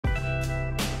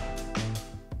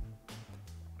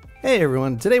Hey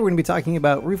everyone, today we're going to be talking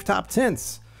about rooftop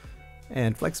tents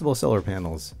and flexible solar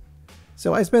panels.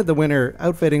 So I spent the winter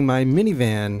outfitting my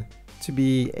minivan to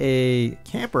be a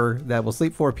camper that will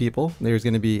sleep 4 people. There's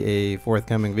going to be a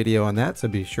forthcoming video on that, so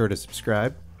be sure to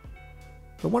subscribe.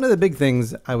 But one of the big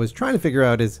things I was trying to figure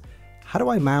out is, how do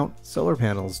I mount solar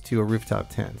panels to a rooftop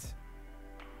tent?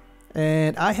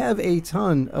 And I have a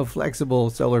ton of flexible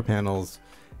solar panels,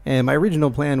 and my original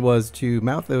plan was to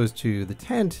mount those to the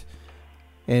tent.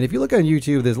 And if you look on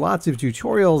YouTube, there's lots of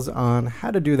tutorials on how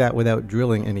to do that without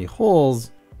drilling any holes.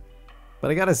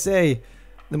 But I gotta say,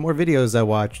 the more videos I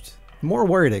watched, the more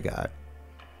worried I got.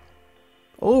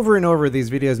 Over and over,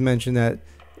 these videos mention that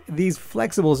these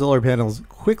flexible solar panels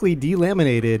quickly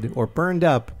delaminated or burned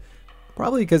up,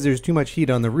 probably because there's too much heat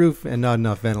on the roof and not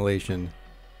enough ventilation.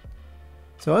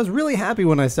 So I was really happy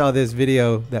when I saw this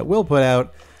video that Will put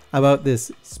out about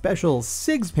this special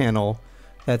CIGS panel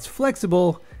that's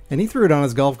flexible, and he threw it on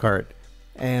his golf cart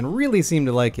and really seemed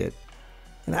to like it.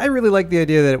 And I really like the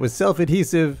idea that it was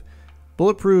self-adhesive,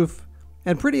 bulletproof,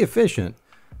 and pretty efficient.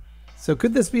 So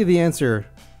could this be the answer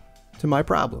to my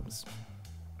problems?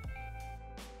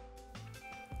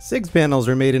 CIGS panels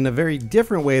are made in a very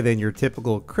different way than your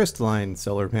typical crystalline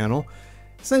solar panel.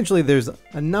 Essentially, there's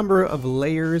a number of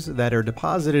layers that are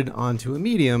deposited onto a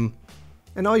medium,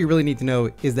 and all you really need to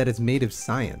know is that it's made of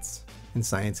science, and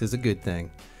science is a good thing.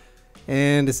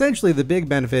 And essentially the big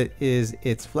benefit is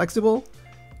it's flexible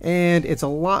and it's a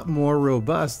lot more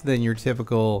robust than your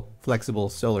typical flexible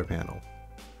solar panel.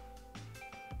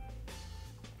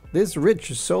 This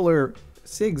rich solar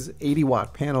CIGS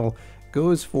 80-watt panel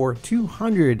goes for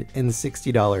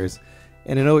 $260.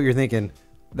 And I know what you're thinking,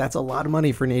 that's a lot of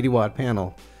money for an 80-watt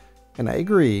panel. And I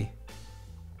agree,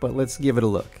 but let's give it a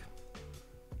look.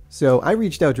 So I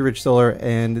reached out to Rich Solar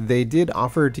and they did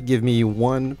offer to give me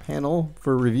 1 panel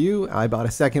for review. I bought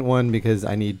a second one because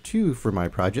I need 2 for my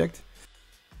project.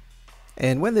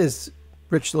 And when this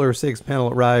Rich Solar CIGS panel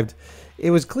arrived,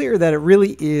 it was clear that it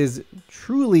really is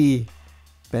truly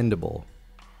bendable.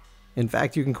 In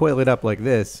fact, you can coil it up like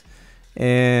this.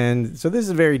 And so this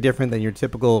is very different than your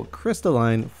typical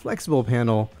crystalline flexible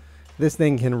panel. This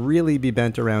thing can really be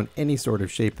bent around any sort of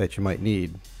shape that you might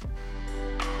need.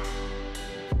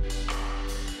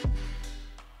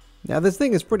 Now this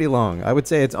thing is pretty long. I would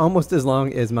say it's almost as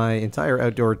long as my entire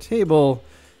outdoor table,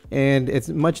 and it's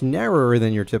much narrower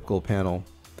than your typical panel.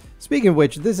 Speaking of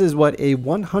which, this is what a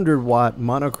 100-watt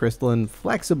monocrystalline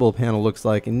flexible panel looks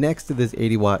like next to this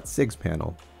 80-watt CIGS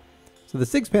panel. So the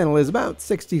CIGS panel is about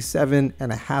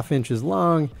 67.5 inches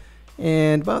long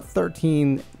and about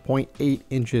 13.8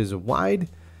 inches wide,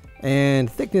 and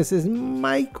thickness is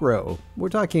micro. We're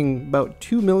talking about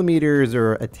 2 millimeters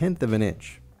or 1/10 of an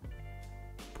inch.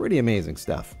 Pretty amazing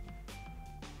stuff.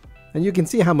 And you can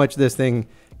see how much this thing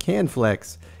can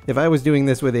flex. If I was doing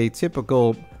this with a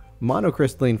typical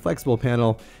monocrystalline flexible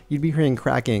panel, you'd be hearing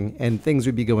cracking and things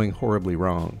would be going horribly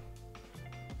wrong.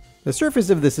 The surface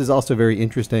of this is also very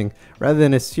interesting. Rather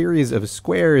than a series of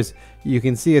squares, you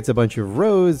can see it's a bunch of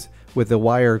rows with the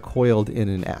wire coiled in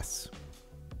an S.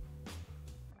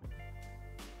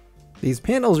 These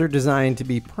panels are designed to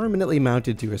be permanently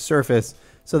mounted to a surface,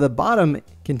 so the bottom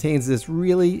contains this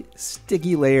really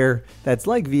sticky layer that's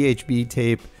like VHB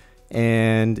tape,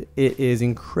 and it is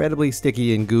incredibly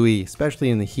sticky and gooey,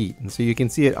 especially in the heat. And so you can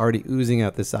see it already oozing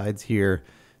out the sides here,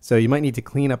 so you might need to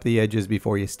clean up the edges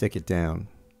before you stick it down.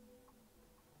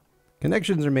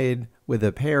 Connections are made with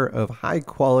a pair of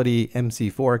high-quality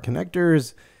MC4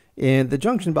 connectors, and the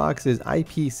junction box is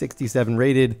IP67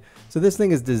 rated, so this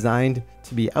thing is designed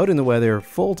to be out in the weather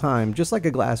full-time, just like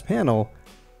a glass panel,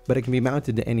 but it can be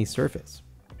mounted to any surface.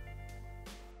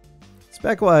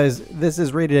 Spec-wise, this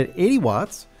is rated at 80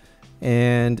 watts,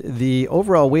 and the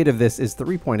overall weight of this is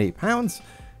 3.8 pounds,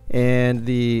 and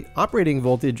the operating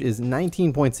voltage is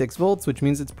 19.6 volts, which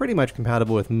means it's pretty much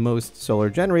compatible with most solar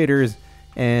generators,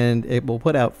 and it will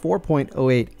put out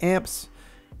 4.08 amps.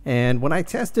 And when I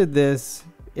tested this,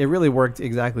 it really worked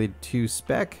exactly to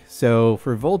spec. So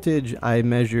for voltage, I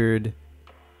measured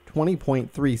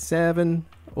 20.37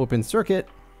 open circuit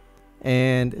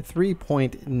and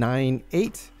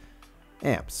 3.98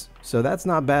 amps. So that's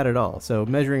not bad at all. So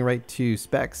measuring right to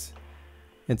specs.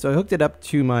 And so I hooked it up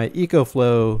to my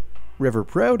EcoFlow River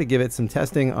Pro to give it some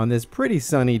testing on this pretty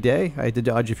sunny day. I had to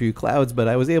dodge a few clouds, but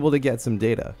I was able to get some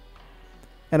data.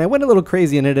 And I went a little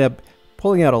crazy and ended up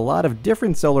pulling out a lot of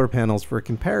different solar panels for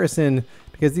comparison,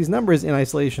 because these numbers in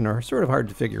isolation are sort of hard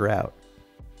to figure out.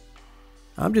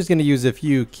 I'm just going to use a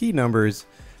few key numbers,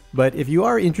 but if you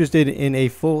are interested in a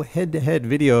full head-to-head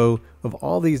video of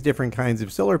all these different kinds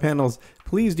of solar panels,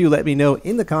 please do let me know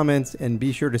in the comments and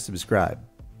be sure to subscribe.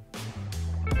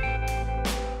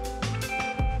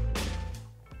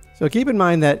 So keep in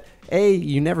mind that A,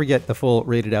 you never get the full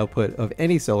rated output of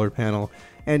any solar panel,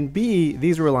 and B,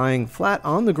 these are relying flat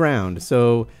on the ground,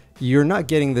 so you're not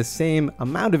getting the same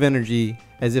amount of energy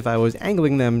as if I was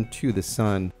angling them to the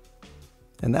sun.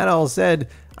 And that all said,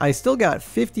 I still got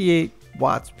 58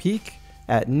 watts peak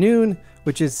at noon,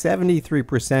 which is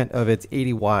 73% of its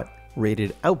 80 watt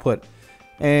rated output.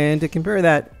 And to compare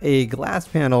that, a glass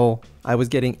panel, I was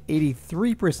getting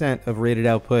 83% of rated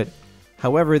output.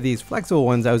 However, these flexible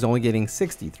ones, I was only getting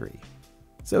 63.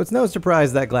 So it's no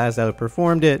surprise that glass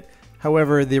outperformed it.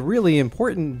 However, the really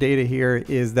important data here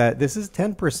is that this is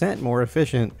 10% more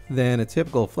efficient than a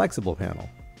typical flexible panel.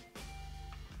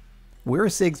 Where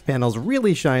CIGS panels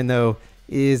really shine though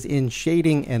is in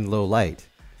shading and low light.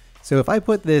 So if I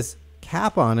put this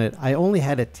cap on it, I only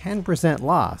had a 10%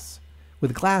 loss.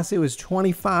 With glass it was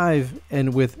 25,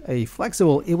 and with a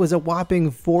flexible it was a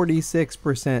whopping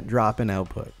 46% drop in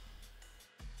output.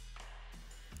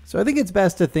 So I think it's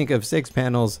best to think of CIGS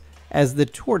panels as the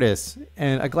tortoise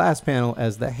and a glass panel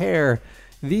as the hare.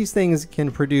 These things can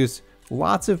produce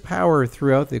lots of power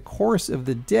throughout the course of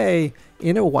the day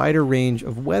in a wider range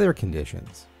of weather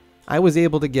conditions. I was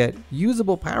able to get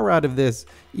usable power out of this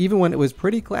even when it was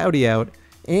pretty cloudy out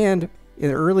and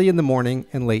early in the morning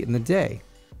and late in the day,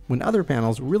 when other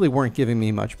panels really weren't giving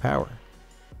me much power.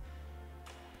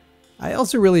 I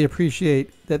also really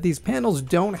appreciate that these panels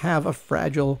don't have a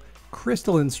fragile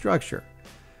crystalline structure.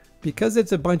 Because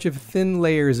it's a bunch of thin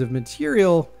layers of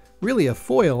material, really a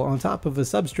foil on top of a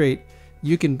substrate,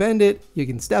 you can bend it, you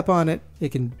can step on it,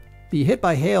 it can be hit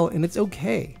by hail, and it's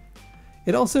okay.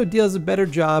 It also does a better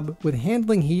job with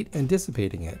handling heat and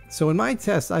dissipating it. So in my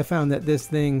tests, I found that this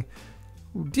thing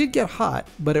did get hot,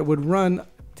 but it would run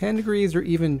 10 degrees or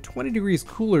even 20 degrees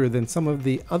cooler than some of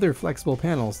the other flexible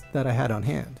panels that I had on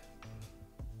hand.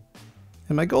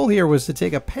 And my goal here was to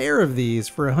take a pair of these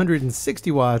for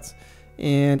 160 watts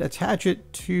and attach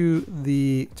it to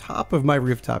the top of my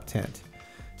rooftop tent.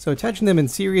 So attaching them in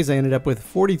series, I ended up with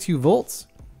 42 volts,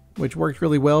 which worked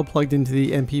really well, plugged into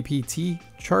the MPPT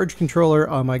charge controller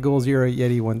on my Goal Zero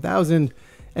Yeti 1000,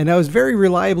 and I was very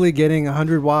reliably getting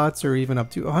 100 watts or even up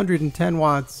to 110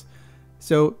 watts,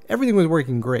 so everything was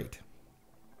working great.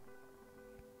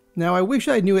 Now I wish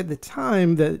I knew at the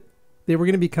time that they were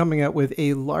going to be coming out with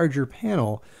a larger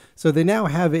panel, so they now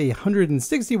have a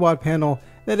 160 watt panel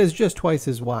that is just twice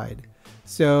as wide.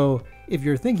 So if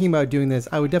you're thinking about doing this,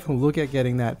 I would definitely look at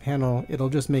getting that panel. It'll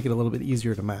just make it a little bit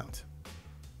easier to mount.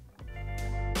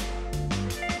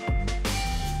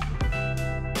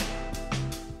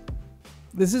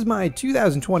 This is my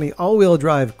 2020 all-wheel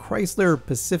drive Chrysler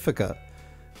Pacifica,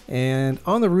 and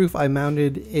on the roof I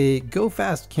mounted a Go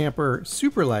Fast Camper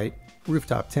Superlight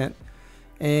rooftop tent,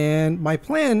 and my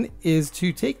plan is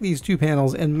to take these two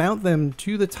panels and mount them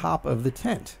to the top of the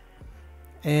tent.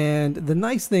 And the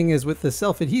nice thing is with the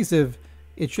self-adhesive,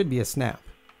 it should be a snap.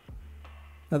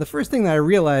 Now the first thing that I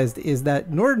realized is that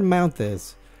in order to mount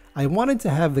this, I wanted to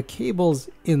have the cables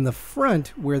in the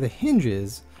front where the hinge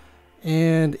is,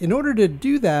 and in order to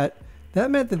do that, that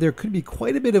meant that there could be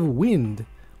quite a bit of wind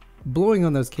blowing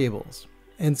on those cables.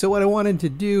 And so what I wanted to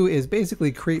do is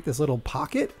basically create this little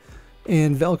pocket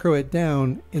and Velcro it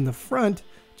down in the front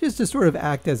just to sort of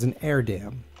act as an air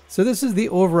dam. So this is the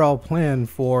overall plan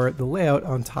for the layout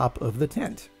on top of the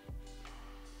tent.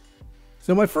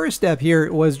 So my first step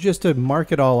here was just to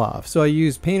mark it all off. So I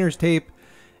used painter's tape,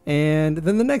 and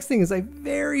then the next thing is I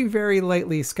very, very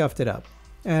lightly scuffed it up.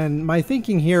 And my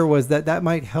thinking here was that that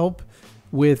might help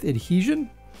with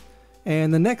adhesion.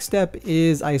 And the next step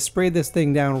is I sprayed this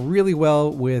thing down really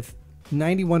well with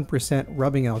 91%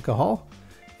 rubbing alcohol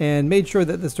and made sure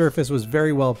that the surface was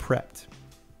very well prepped.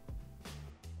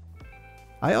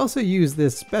 I also used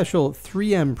this special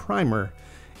 3M primer,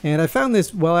 and I found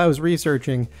this while I was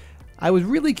researching. I was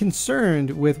really concerned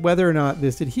with whether or not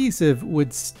this adhesive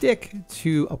would stick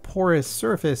to a porous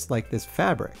surface like this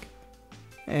fabric.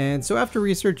 And so after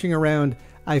researching around,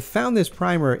 I found this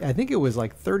primer. I think it was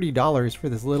like $30 for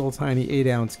this little tiny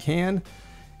 8-ounce can.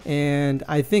 And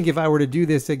I think if I were to do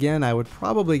this again, I would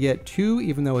probably get 2,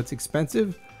 even though it's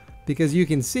expensive, because you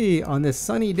can see on this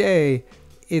sunny day,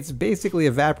 it's basically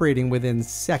evaporating within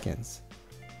seconds.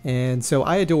 And so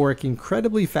I had to work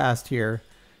incredibly fast here,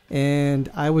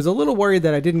 and I was a little worried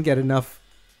that I didn't get enough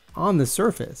on the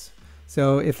surface.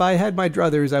 So if I had my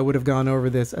druthers, I would have gone over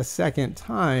this a second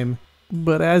time.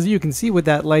 But as you can see with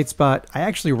that light spot, I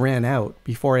actually ran out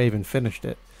before I even finished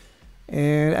it.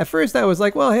 And at first I was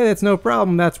like, well, hey, that's no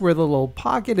problem. That's where the little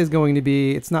pocket is going to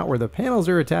be. It's not where the panels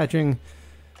are attaching.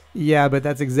 Yeah, but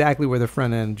that's exactly where the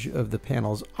front edge of the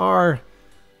panels are.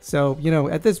 So, you know,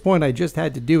 at this point I just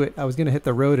had to do it. I was going to hit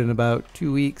the road in about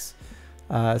 2 weeks.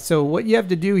 So what you have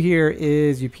to do here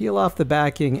is you peel off the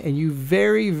backing and you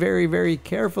very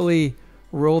carefully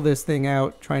roll this thing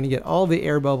out, trying to get all the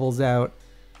air bubbles out.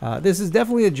 This is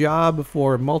definitely a job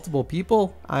for multiple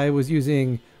people. I was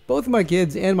using both my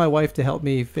kids and my wife to help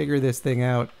me figure this thing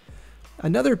out.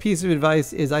 Another piece of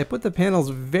advice is I put the panels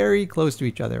very close to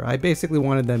each other. I basically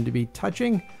wanted them to be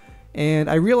touching, and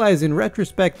I realized in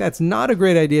retrospect that's not a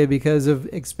great idea because of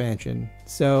expansion.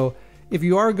 So if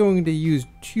you are going to use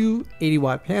two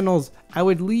 80-watt panels, I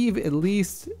would leave at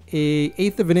least an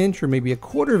 1/8 of an inch or maybe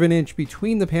 1/4 of an inch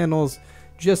between the panels,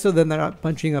 just so that they're not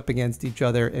bunching up against each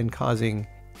other and causing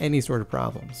any sort of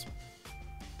problems.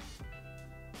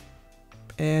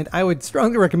 And I would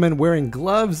strongly recommend wearing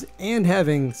gloves and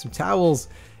having some towels.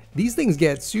 These things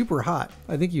get super hot.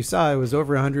 I think you saw it was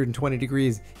over 120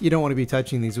 degrees. You don't want to be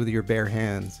touching these with your bare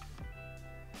hands.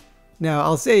 Now,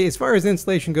 I'll say as far as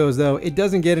installation goes though, it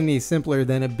doesn't get any simpler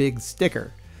than a big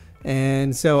sticker.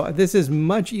 And so this is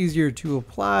much easier to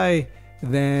apply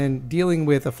than dealing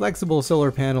with a flexible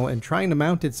solar panel and trying to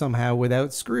mount it somehow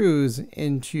without screws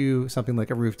into something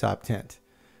like a rooftop tent.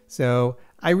 So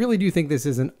I really do think this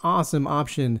is an awesome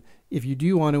option if you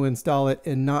do want to install it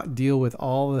and not deal with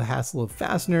all the hassle of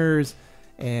fasteners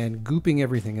and gooping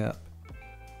everything up.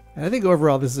 And I think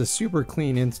overall this is a super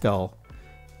clean install.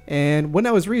 And when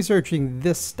I was researching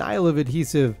this style of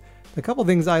adhesive, the couple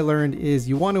things I learned is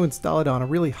you want to install it on a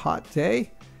really hot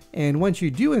day. And once you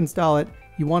do install it,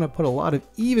 you want to put a lot of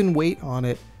even weight on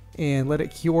it and let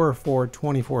it cure for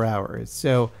 24 hours.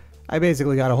 So I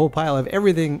basically got a whole pile of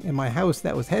everything in my house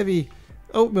that was heavy,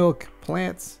 oat milk,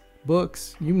 plants,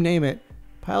 books, you name it,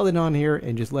 piled it on here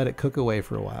and just let it cook away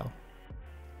for a while.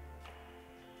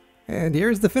 And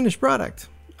here's the finished product.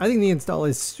 I think the install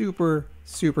is super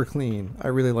clean. I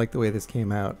really like the way this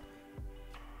came out.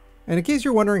 And in case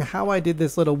you're wondering how I did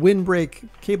this little windbreak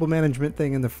cable management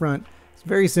thing in the front, it's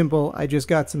very simple. I just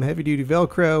got some heavy duty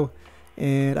Velcro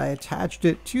and I attached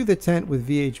it to the tent with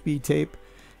VHB tape.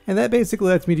 And that basically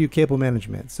lets me do cable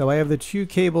management. So I have the two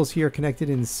cables here connected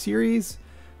in series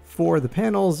for the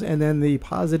panels and then the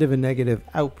positive and negative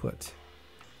output.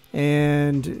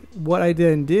 And what I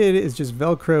then did is just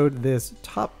Velcroed this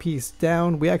top piece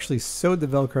down. We actually sewed the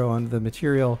Velcro onto the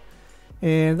material,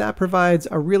 and that provides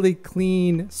a really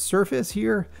clean surface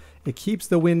here. It keeps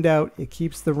the wind out, it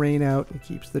keeps the rain out, it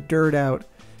keeps the dirt out,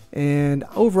 and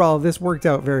overall this worked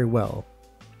out very well.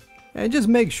 And just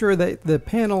make sure that the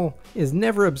panel is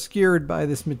never obscured by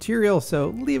this material, so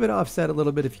leave it offset a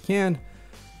little bit if you can.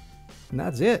 And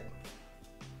that's it.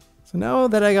 So now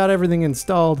that I got everything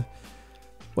installed,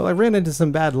 well, I ran into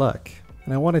some bad luck,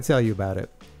 and I want to tell you about it.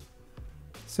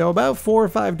 So about 4 or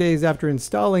 5 days after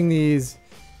installing these,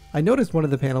 I noticed one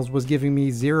of the panels was giving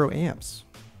me 0 amps.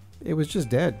 It was just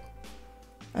dead.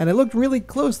 And I looked really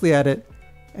closely at it,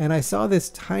 and I saw this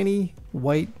tiny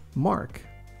white mark.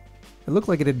 It looked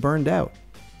like it had burned out.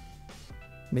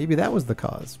 Maybe that was the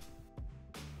cause.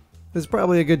 This is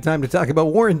probably a good time to talk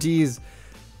about warranties.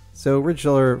 So Rich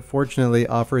Solar fortunately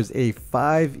offers a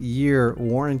 5-year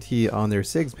warranty on their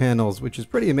CIGS panels, which is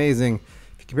pretty amazing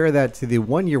if you compare that to the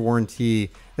 1-year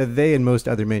warranty that they and most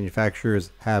other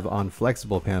manufacturers have on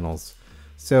flexible panels.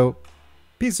 So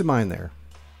peace of mind there.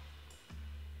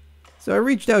 So I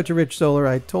reached out to Rich Solar,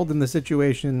 I told them the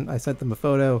situation, I sent them a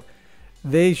photo.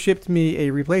 They shipped me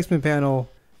a replacement panel,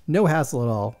 no hassle at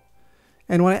all.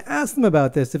 And when I asked them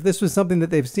about this, if this was something that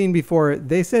they've seen before,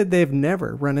 they said they've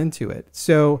never run into it.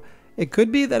 So it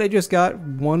could be that I just got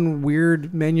one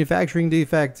weird manufacturing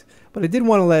defect, but I did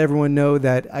want to let everyone know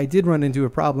that I did run into a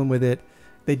problem with it.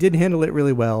 They did handle it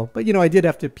really well, but you know, I did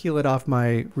have to peel it off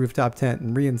my rooftop tent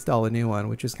and reinstall a new one,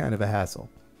 which is kind of a hassle.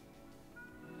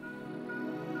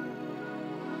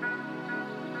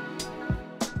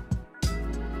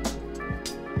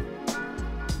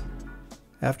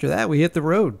 After that, we hit the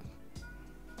road.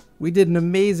 We did an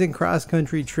amazing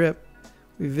cross-country trip.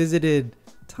 We visited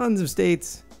tons of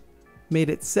states, made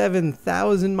it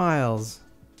 7,000 miles,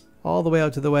 all the way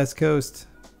out to the West Coast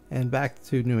and back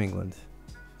to New England.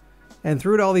 And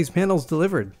through it all, these panels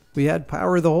delivered. We had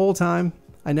power the whole time.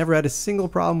 I never had a single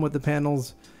problem with the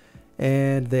panels,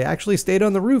 and they actually stayed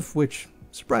on the roof, which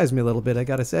surprised me a little bit, I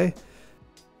gotta say.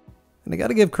 And I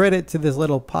gotta give credit to this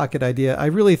little pocket idea. I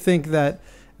really think that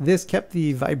this kept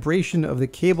the vibration of the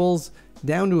cables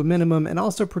down to a minimum and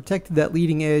also protected that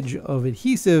leading edge of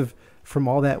adhesive from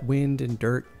all that wind and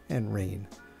dirt and rain.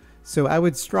 So I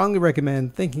would strongly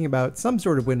recommend thinking about some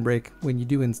sort of windbreak when you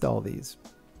do install these.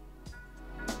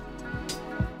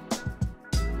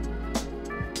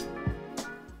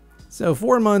 So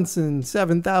 4 months and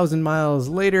 7,000 miles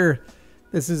later,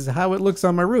 this is how it looks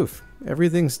on my roof.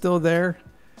 Everything's still there.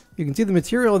 You can see the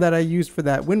material that I used for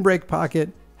that windbreak pocket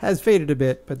has faded a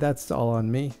bit, but that's all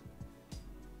on me.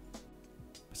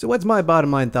 So what's my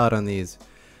bottom line thought on these?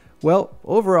 Well,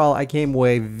 overall, I came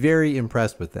away very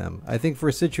impressed with them. I think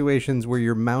for situations where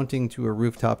you're mounting to a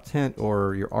rooftop tent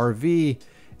or your RV,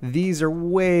 these are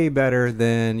way better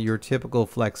than your typical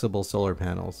flexible solar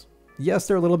panels. Yes,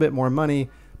 they're a little bit more money,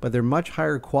 but they're much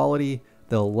higher quality,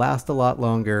 they'll last a lot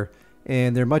longer,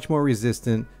 and they're much more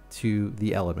resistant to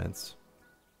the elements.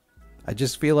 I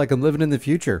just feel like I'm living in the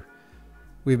future.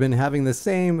 We've been having the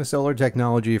same solar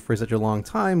technology for such a long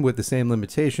time with the same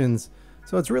limitations,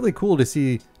 so it's really cool to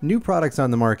see new products on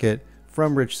the market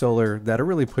from Rich Solar that are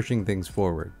really pushing things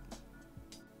forward.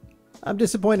 I'm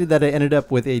disappointed that I ended up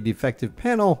with a defective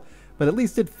panel, but at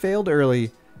least it failed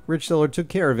early, Rich Solar took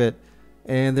care of it,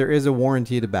 and there is a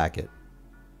warranty to back it.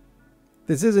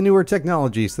 This is a newer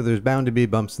technology, so there's bound to be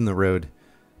bumps in the road.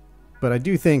 But I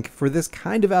do think for this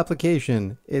kind of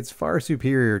application, it's far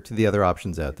superior to the other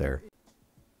options out there.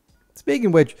 Speaking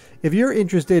of which, if you're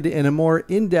interested in a more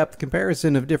in-depth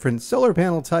comparison of different solar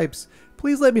panel types,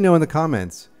 please let me know in the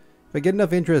comments. If I get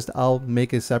enough interest, I'll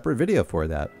make a separate video for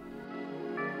that.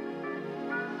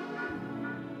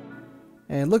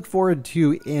 And look forward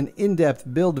to an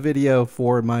in-depth build video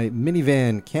for my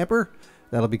minivan camper.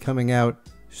 That'll be coming out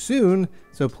soon,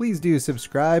 so please do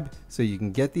subscribe so you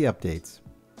can get the updates.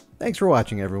 Thanks for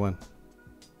watching, everyone.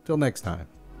 Till next time.